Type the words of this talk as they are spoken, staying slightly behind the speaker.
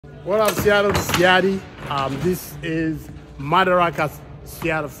What up, Seattle? This is Yadi. This is Madaraka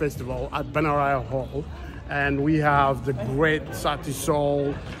Seattle Festival at Benaria Hall. And we have the great Sauti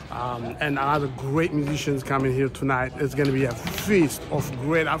Sol and other great musicians coming here tonight. It's going to be a feast of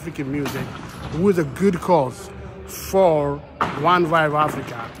great African music with a good cause for One Vibe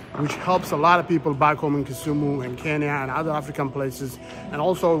Africa, which helps a lot of people back home in Kisumu and Kenya and other African places. And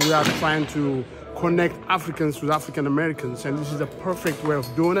also we are trying to connect Africans with African Americans, and this is the perfect way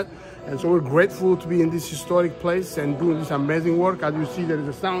of doing it. And so we're grateful to be in this historic place and doing this amazing work. As you see, there is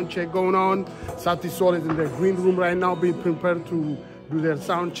a sound check going on. Sauti Sol is in the green room right now being prepared to do their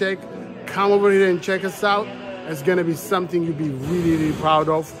sound check. Come over here and check us out. It's gonna be something you'll be really, really proud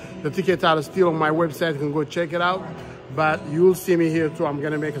of. The tickets are still on my website, you can go check it out. But you'll see me here too. I'm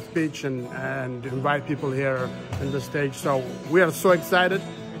gonna make a speech and invite people here on the stage. So we are so excited.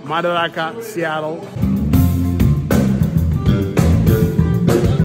 Madaraka, Seattle.